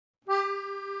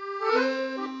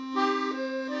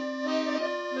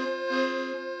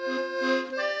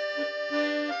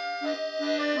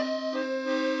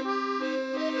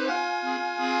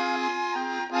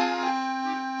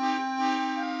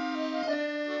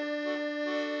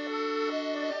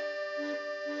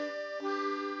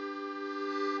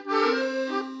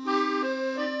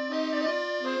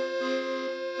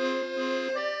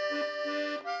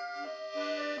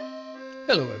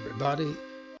Hello everybody,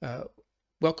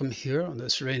 welcome here on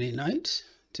this rainy night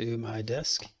to my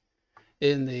desk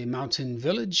in the mountain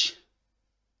village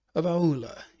of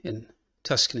Aulla in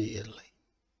Tuscany, Italy.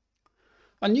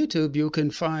 On YouTube you can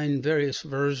find various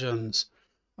versions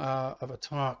of a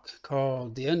talk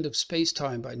called The End of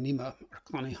Spacetime by Nima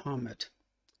Arkani-Hamed.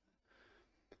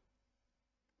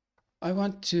 I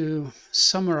want to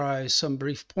summarize some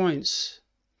brief points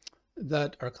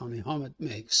that Arkani-Hamed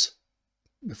makes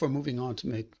before moving on to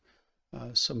make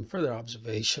some further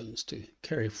observations to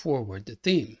carry forward the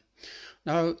theme.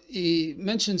 Now, he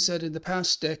mentions that in the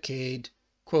past decade,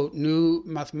 quote, new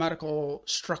mathematical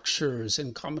structures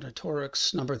in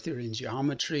combinatorics, number theory, and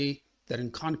geometry that in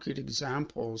concrete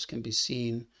examples can be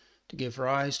seen to give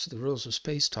rise to the rules of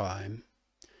space-time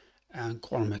and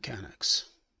quantum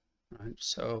mechanics. Right?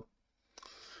 So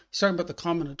he's talking about the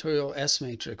combinatorial S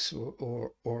matrix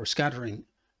or scattering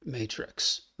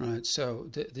matrix, right? So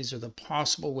these are the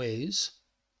possible ways,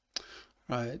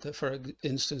 right, that, for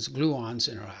instance, gluons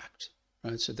interact,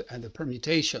 right? So and the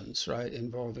permutations, right,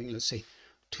 involving, let's say,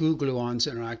 two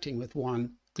gluons interacting with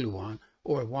one gluon,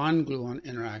 or one gluon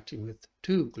interacting with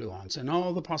two gluons, and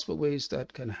all the possible ways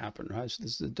that can happen, right? So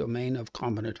this is the domain of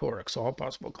combinatorics, all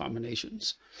possible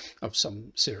combinations of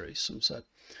some series, some set.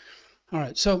 All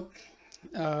right, so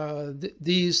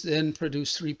these then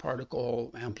produce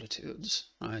three-particle amplitudes,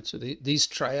 right? So these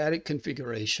triadic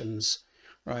configurations,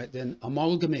 right, then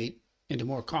amalgamate into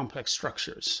more complex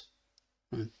structures,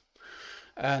 right?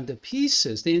 And the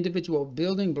pieces, the individual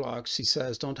building blocks, he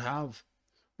says, don't have,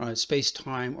 right,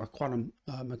 space-time or quantum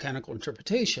mechanical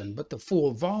interpretation, but the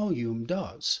full volume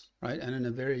does, right? And in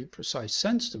a very precise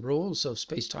sense, the rules of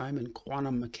space-time and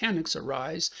quantum mechanics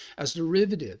arise as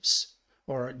derivatives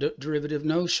or derivative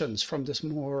notions from this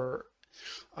more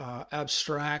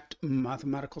abstract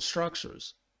mathematical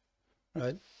structures,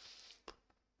 right?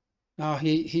 Now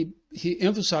he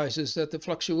emphasizes that the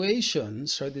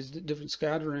fluctuations, right, these different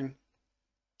scattering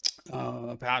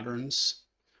patterns,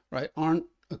 right, aren't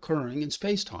occurring in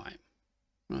space-time,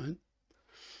 right?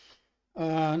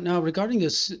 Now regarding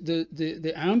this,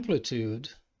 the amplitude,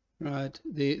 right,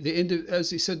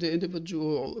 as he said, the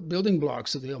individual building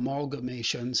blocks of the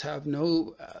amalgamations have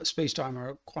no space-time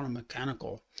or quantum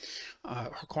mechanical or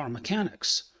quantum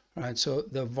mechanics, right? So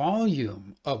the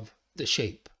volume of the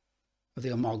shape, of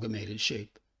the amalgamated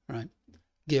shape, right,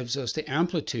 gives us the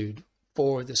amplitude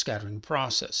for the scattering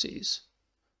processes,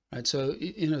 right? So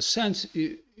in a sense,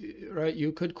 right,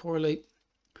 you could correlate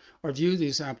or view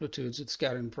these amplitudes of the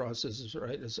scattering processes,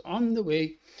 right, as on the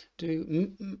way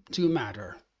to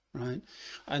matter. Right,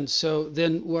 and so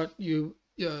then what you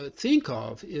think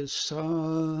of is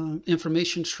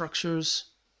information structures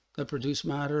that produce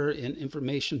matter in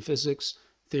information physics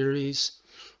theories,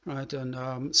 right?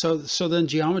 And so then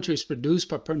geometry is produced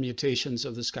by permutations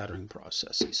of the scattering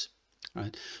processes,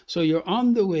 right? So you're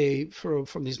on the way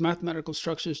from these mathematical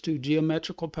structures to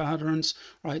geometrical patterns,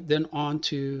 right? Then on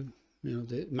to, you know,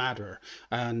 the matter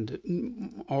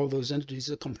and all those entities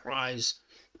that comprise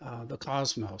the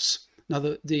cosmos. Now,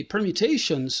 the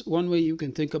permutations, one way you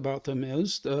can think about them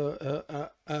is,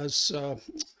 as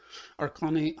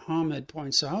Arkani-Hamed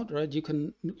points out, right, you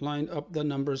can line up the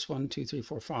numbers 1, 2, 3,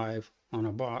 4, 5 on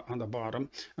the bottom,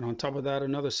 and on top of that,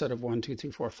 another set of 1, 2,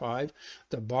 3, 4, 5.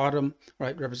 The bottom,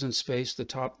 right, represents space. The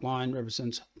top line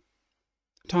represents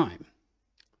time.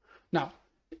 Now,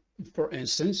 for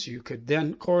instance, you could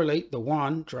then correlate the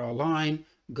 1, draw a line,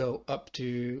 go up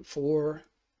to 4,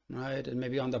 right, and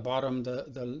maybe on the bottom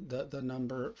the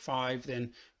number 5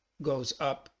 then goes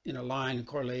up in a line and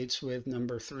correlates with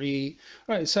number 3,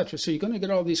 right, etc. So you're going to get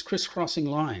all these crisscrossing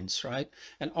lines, right,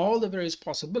 and all the various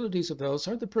possibilities of those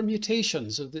are the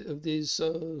permutations of these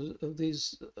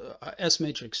S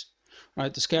matrix,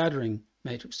 right, the scattering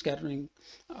matrix, scattering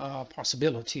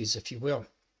possibilities, if you will,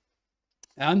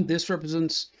 and this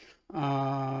represents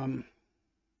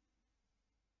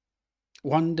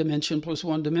one dimension plus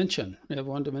one dimension. We have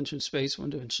one dimension space,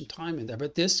 one dimension time in there,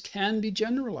 but this can be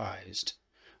generalized,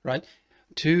 right,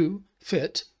 to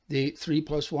fit the 3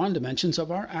 plus 1 dimensions of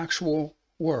our actual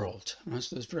world. Right?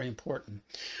 So that's very important,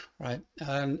 right?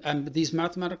 And these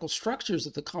mathematical structures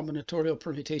of the combinatorial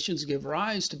permutations give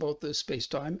rise to both the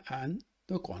space-time and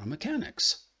the quantum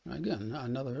mechanics. Again,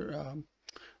 another,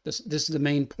 this is the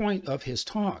main point of his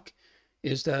talk,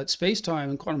 is that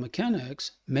space-time and quantum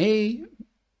mechanics may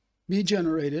be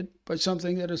generated by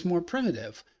something that is more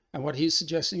primitive. And what he's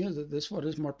suggesting is that what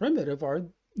is more primitive are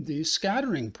the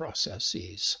scattering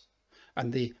processes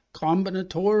and the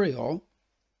combinatorial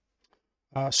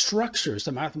structures,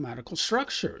 the mathematical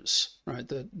structures, right,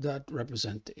 that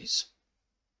represent these.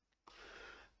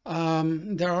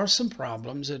 There are some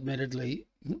problems, admittedly,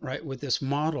 right, with this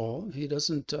model. He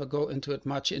doesn't go into it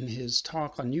much in his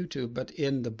talk on YouTube, but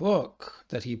in the book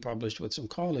that he published with some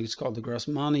colleagues called the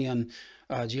Grossmanian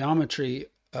Geometry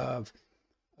of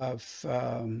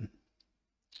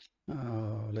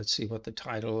let's see what the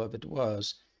title of it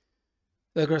was.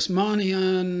 The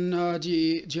Grossmanian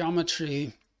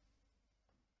Geometry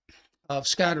of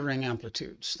Scattering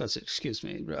Amplitudes. That's it, excuse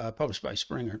me, published by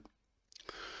Springer.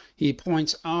 He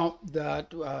points out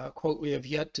that, quote, we have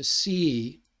yet to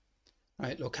see,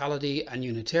 right, locality and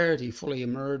unitarity fully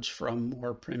emerge from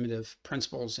more primitive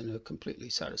principles in a completely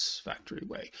satisfactory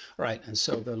way. Right, and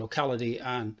so the locality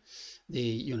and the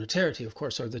unitarity, of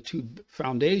course, are the two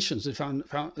foundations,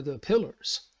 the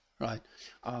pillars, right,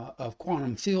 of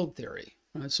quantum field theory.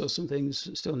 Right, so some things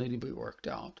still need to be worked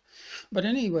out. But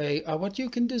anyway, what you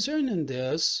can discern in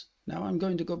this, now I'm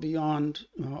going to go beyond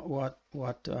what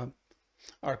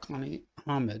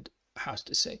Arkani-Hamed has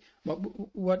to say. But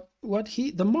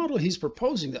the model he's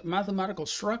proposing, that mathematical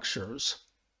structures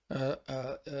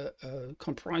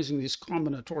comprising these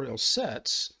combinatorial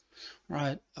sets,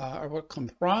 right, are what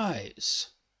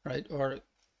comprise, right, or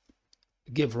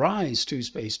give rise to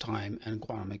space-time and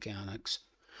quantum mechanics.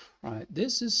 Right,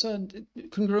 this is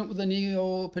congruent with the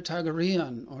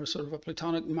Neo-Pythagorean, or sort of a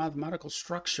Platonic mathematical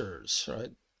structures, right,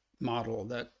 model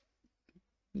that,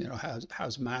 you know,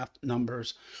 has math,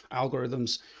 numbers,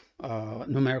 algorithms,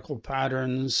 numerical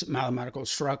patterns, mathematical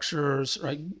structures,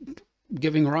 right,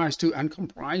 giving rise to and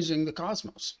comprising the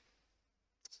cosmos.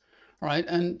 Right,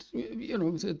 and you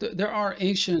know, there are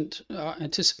ancient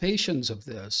anticipations of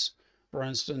this. For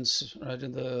instance, right,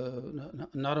 in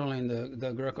not only in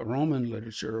the Greco-Roman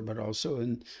literature, but also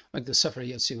in like the Sefer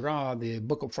Yetzira, the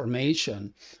Book of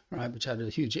Formation, right, which had a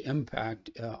huge impact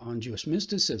on Jewish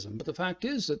mysticism. But the fact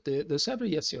is that the Sefer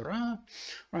Yetzira,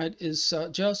 right, is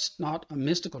just not a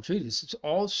mystical treatise. It's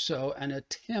also an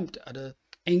attempt at an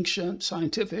ancient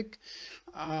scientific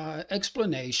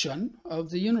explanation of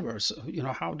the universe. You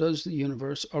know, how does the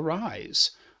universe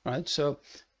arise, right? So,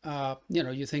 you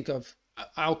know, you think of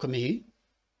alchemy.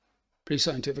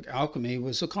 Pre-scientific alchemy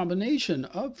was a combination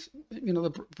of, you know,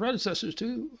 the predecessors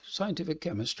to scientific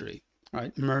chemistry,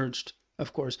 right? Merged,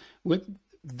 of course, with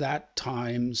that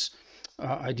time's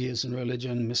ideas in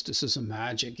religion, mysticism,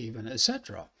 magic, even,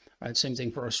 etc. Right? Same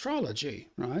thing for astrology,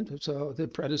 right? So the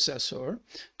predecessor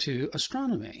to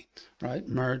astronomy, right?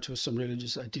 Merged with some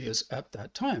religious ideas at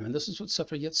that time, and this is what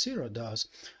Sefer Yetzira does.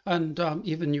 And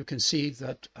even you can see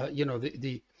that, you know,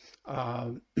 the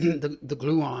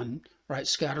gluon, right,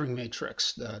 scattering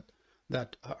matrix that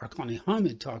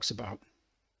Arkani-Hamed talks about,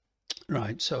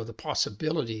 right? So the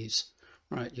possibilities,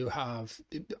 right? You have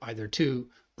either two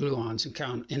gluons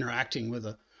interacting with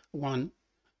one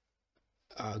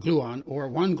gluon, or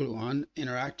one gluon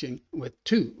interacting with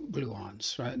two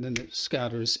gluons, right? And then it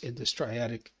scatters in this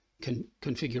triadic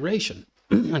configuration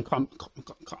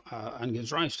and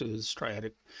gives rise to this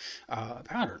triadic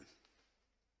pattern.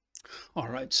 All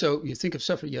right, so you think of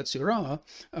Sefer Yetzira,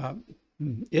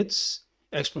 its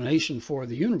explanation for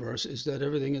the universe is that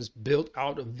everything is built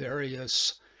out of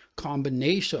various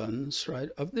combinations, right,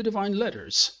 of the divine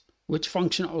letters, which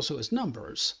function also as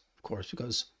numbers, of course,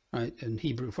 because, right, in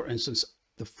Hebrew, for instance,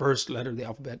 the first letter of the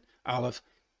alphabet, Aleph,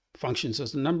 functions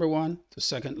as the number 1, the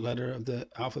second letter of the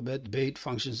alphabet, Beit,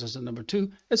 functions as the number 2,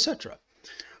 etc.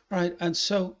 Right, and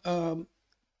so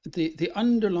the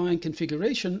underlying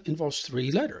configuration involves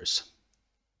 3 letters.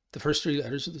 The first 3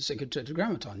 letters of the sacred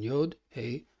tetragrammaton, Yod,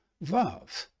 He,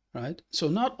 Vav, right? So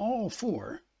not all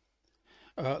 4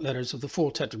 letters of the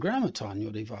full tetragrammaton,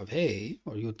 Yod, He, Vav, He,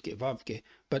 or Yod, Ke, Vav, Ke,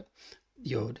 but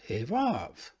Yod, He,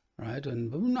 Vav, right?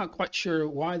 And I'm not quite sure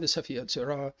why the Sefer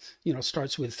Yetzira, you know,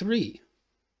 starts with 3,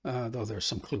 though there's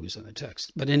some clues in the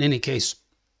text. But in any case,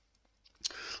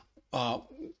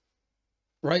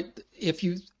 right, if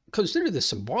you consider this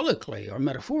symbolically or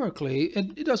metaphorically,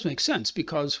 it does make sense,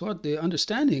 because what the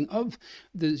understanding of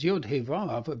the Yod He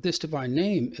Vav, of this divine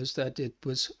name, is that it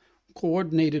was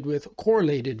correlated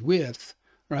with,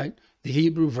 right, the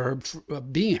Hebrew verb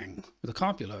of being, the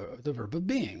copula, the verb of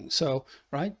being. So,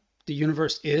 right, the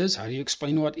universe is, how do you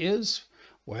explain what is?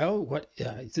 Well, what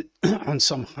on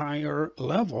some higher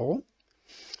level,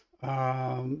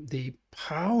 the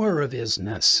power of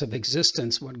isness, of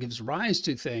existence, what gives rise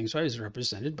to things, right, is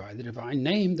represented by the divine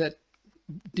name that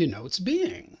denotes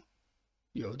being,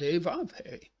 Yod He Vav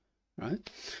He, right?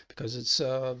 Because it's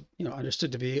you know,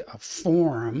 understood to be a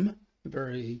form, a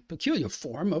very peculiar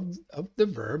form of the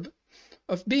verb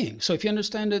of being. So if you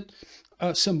understand it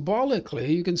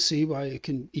symbolically, you can see why it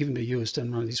can even be used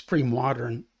in one of these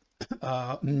pre-modern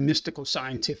mystical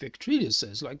scientific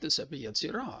treatises like the Sefer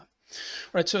Yetzira.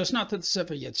 Right, so it's not that the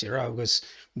Sefer Yetzira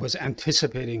was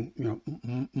anticipating,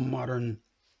 modern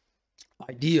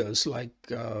ideas like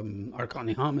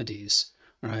Arkani-Hamed's,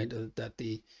 right? That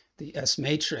the S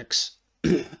matrix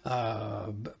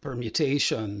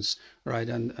permutations, right,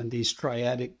 and these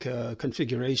triadic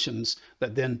configurations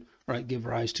that then, right, give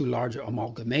rise to larger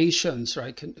amalgamations,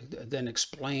 right, can then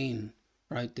explain,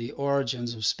 right, the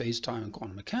origins of space-time and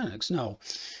quantum mechanics. No,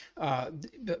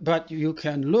 but you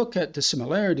can look at the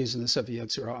similarities in the Sefer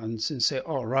Yetzira and say,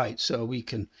 all right, so we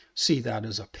can see that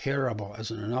as a parable, as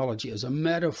an analogy, as a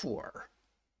metaphor,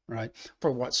 right,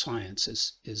 for what science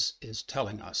is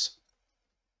telling us.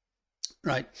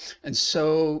 Right, and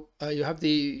so you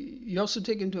also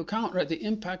take into account, right, the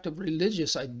impact of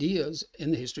religious ideas in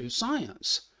the history of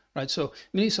science, right? So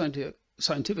many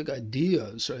scientific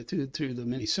ideas, right, through the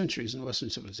many centuries in Western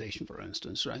civilization, for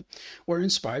instance, right, were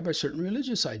inspired by certain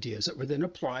religious ideas that were then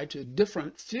applied to a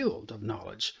different field of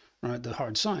knowledge, right, the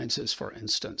hard sciences, for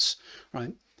instance,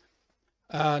 right,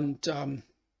 and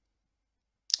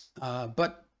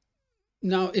but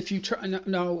now, if you try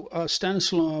now,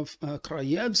 Stanislaw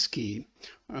Krajewski,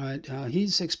 right,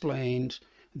 he's explained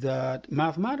that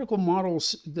mathematical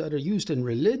models that are used in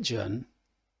religion,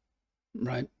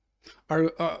 right,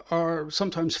 are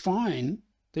sometimes fine,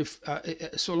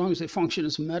 so long as they function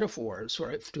as metaphors,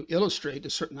 right, to illustrate a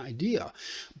certain idea.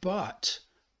 But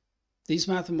these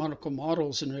mathematical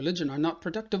models in religion are not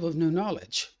productive of new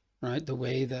knowledge, right? The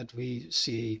way that we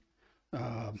see,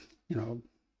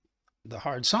 the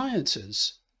hard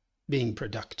sciences being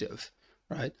productive,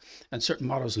 right? And certain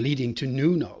models leading to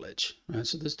new knowledge, right?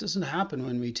 So this doesn't happen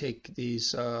when we take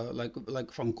these, like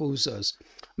Foncusa's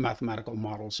mathematical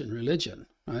models in religion,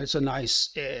 right? It's a nice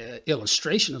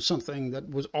illustration of something that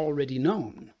was already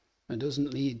known. It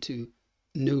doesn't lead to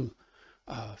new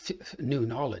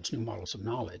knowledge, new models of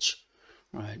knowledge,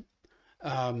 right?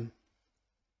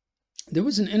 There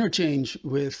was an interchange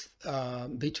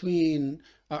between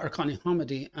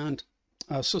Arkani-Hamed and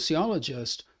a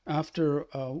sociologist after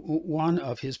one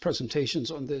of his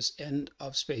presentations on this end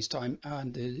of space-time,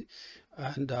 and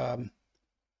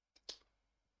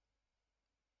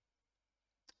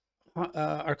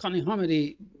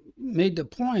Arkani-Hamed made the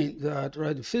point that,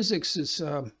 right, physics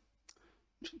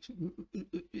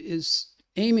is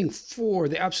aiming for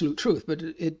the absolute truth, but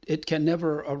it can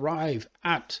never arrive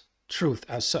at truth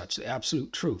as such, the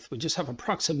absolute truth. We just have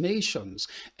approximations,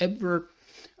 ever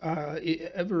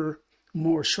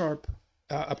more sharp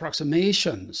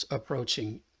approximations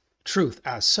approaching truth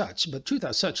as such. But truth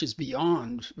as such is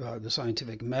beyond the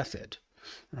scientific method,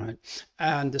 right?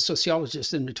 And the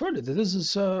sociologist then retorted that this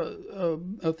is a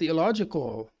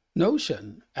theological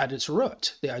notion at its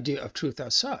root, the idea of truth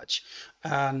as such.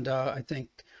 And I think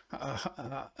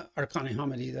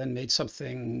Arkani-Hamed then made some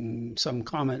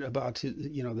comment about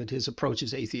that his approach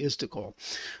is atheistical,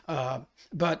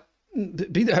 but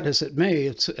be that as it may,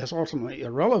 it's ultimately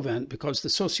irrelevant, because the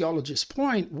sociologist's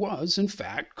point was in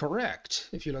fact correct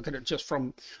if you look at it just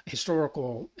from a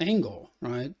historical angle,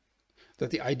 right?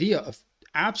 That the idea of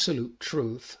absolute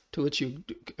truth, to which you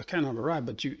cannot arrive,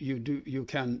 but you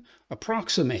can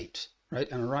approximate, right,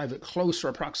 and arrive at closer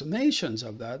approximations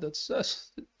of that.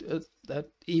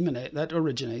 That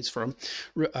originates from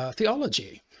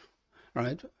theology,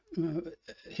 right?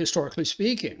 Historically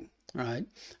speaking, right?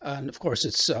 And of course,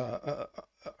 it's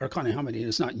Arkani-Hamed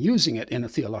is not using it in a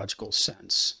theological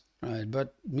sense, right?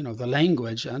 But the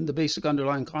language and the basic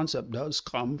underlying concept does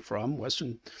come from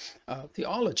Western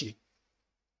theology,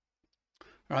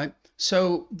 right?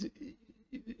 So,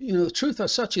 the truth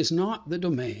as such is not the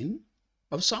domain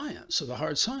of science, of the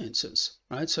hard sciences,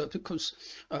 right? So because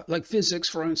like physics,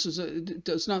 for instance, it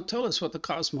does not tell us what the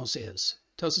cosmos is.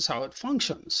 It tells us how it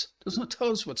functions. It does not tell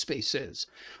us what space is,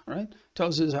 right? It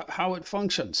tells us how it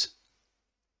functions.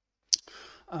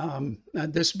 And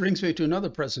this brings me to another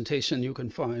presentation you can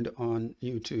find on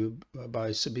YouTube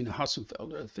by Sabina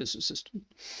Hassenfelder, a physicist,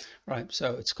 right?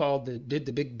 So it's called Did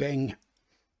the Big Bang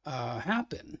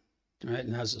Happen? Right,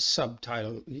 and has a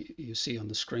subtitle you see on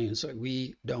the screen. So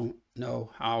we don't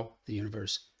know how the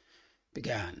universe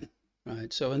began,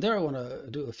 right? So in there I want to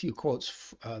do a few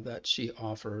quotes that she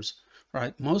offers,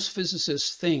 right? Most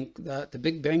physicists think that the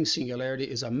Big Bang singularity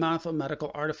is a mathematical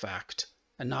artifact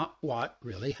and not what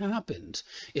really happened.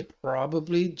 It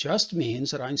probably just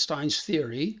means that Einstein's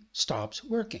theory stops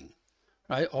working.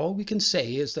 Right? All we can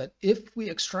say is that if we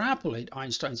extrapolate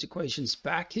Einstein's equations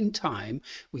back in time,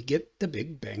 we get the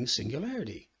Big Bang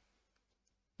singularity.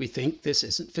 We think this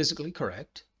isn't physically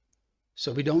correct,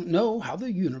 so we don't know how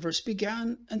the universe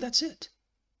began, and that's it.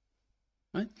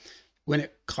 Right? When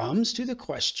it comes to the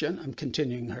question, I'm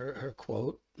continuing her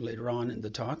quote, later on in the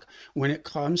talk, when it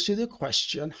comes to the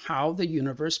question how the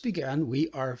universe began, we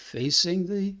are facing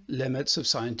the limits of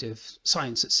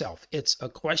science itself. It's a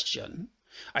question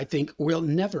I think we'll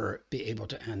never be able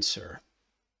to answer,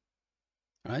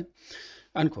 right?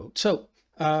 Unquote. So,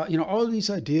 all of these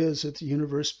ideas that the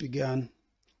universe began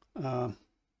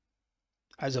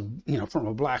as from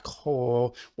a black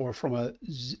hole or from a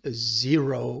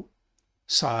zero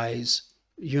size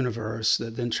universe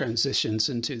that then transitions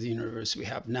into the universe we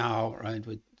have now, right,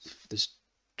 with this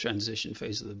transition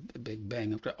phase of the Big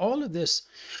Bang. All of this,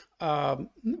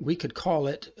 we could call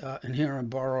it, and here I'm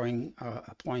borrowing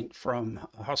a point from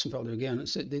Hossenfelder again,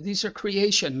 these are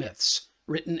creation myths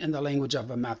written in the language of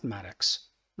mathematics,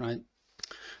 right?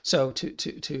 So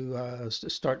to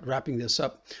start wrapping this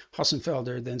up,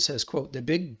 Hossenfelder then says, quote, "The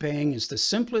Big Bang is the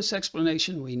simplest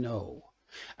explanation we know,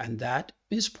 and that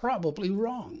is probably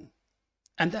wrong.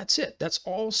 And that's it. That's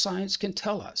all science can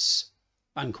tell us,"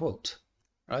 unquote,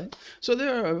 right? So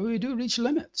there we do reach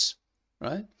limits,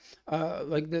 right?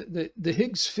 Like the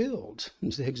Higgs field.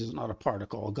 The Higgs is not a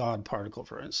particle, a God particle,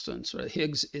 for instance. Right?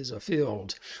 Higgs is a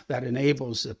field that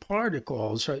enables the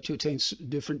particles, right, to attain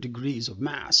different degrees of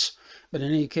mass. But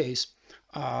in any case,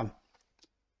 the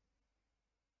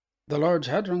Large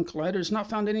Hadron Collider has not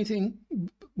found anything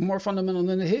more fundamental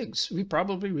than the Higgs. We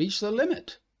probably reached the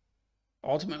limit.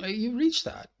 Ultimately, you reach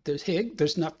that.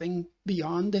 There's nothing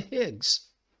beyond the Higgs.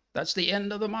 That's the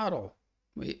end of the model,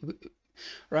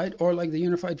 right? Or like the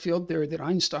unified field theory that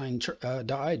Einstein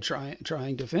died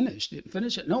trying to finish. Didn't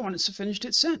finish it. No one has finished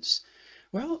it since.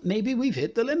 Well, maybe we've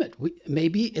hit the limit.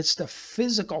 Maybe it's the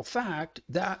physical fact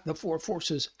that the four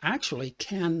forces actually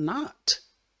cannot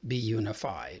be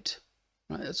unified.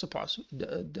 Right? That's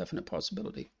a definite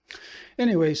possibility.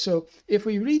 Anyway, so if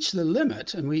we reach the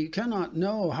limit and we cannot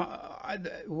know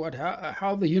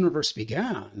how the universe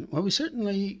began, well, we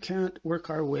certainly can't work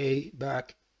our way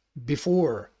back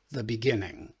before the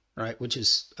beginning, right? Which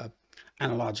is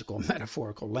analogical,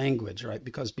 metaphorical language, right?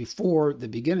 Because before the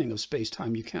beginning of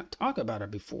space-time, you can't talk about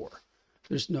it before.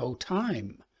 There's no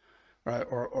time, right?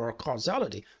 Or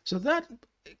causality. So that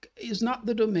is not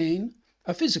the domain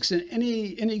of physics. And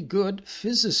any good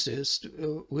physicist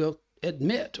will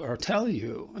admit or tell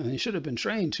you, and he or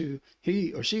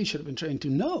she should have been trained to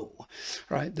know,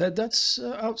 right? That's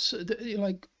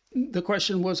like the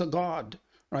question was a God,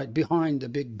 right, behind the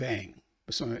Big Bang.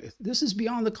 So this is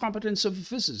beyond the competence of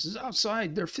physicists. It's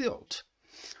outside their field,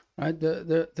 right?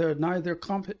 They're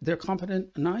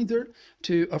competent neither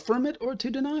to affirm it or to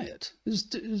deny it.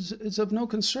 It's of no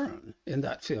concern in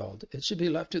that field. It should be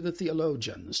left to the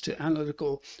theologians, to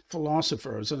analytical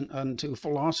philosophers, and to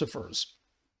philosophers.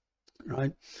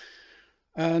 Right.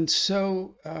 And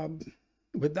so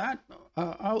with that,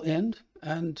 I'll end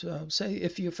and say,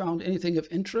 if you found anything of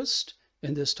interest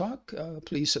in this talk,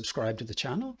 please subscribe to the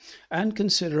channel and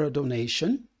consider a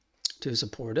donation to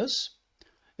support us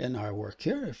in our work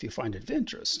here, if you find it of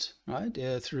interest, right,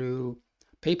 through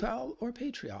PayPal or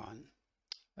Patreon.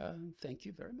 Thank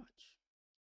you very much.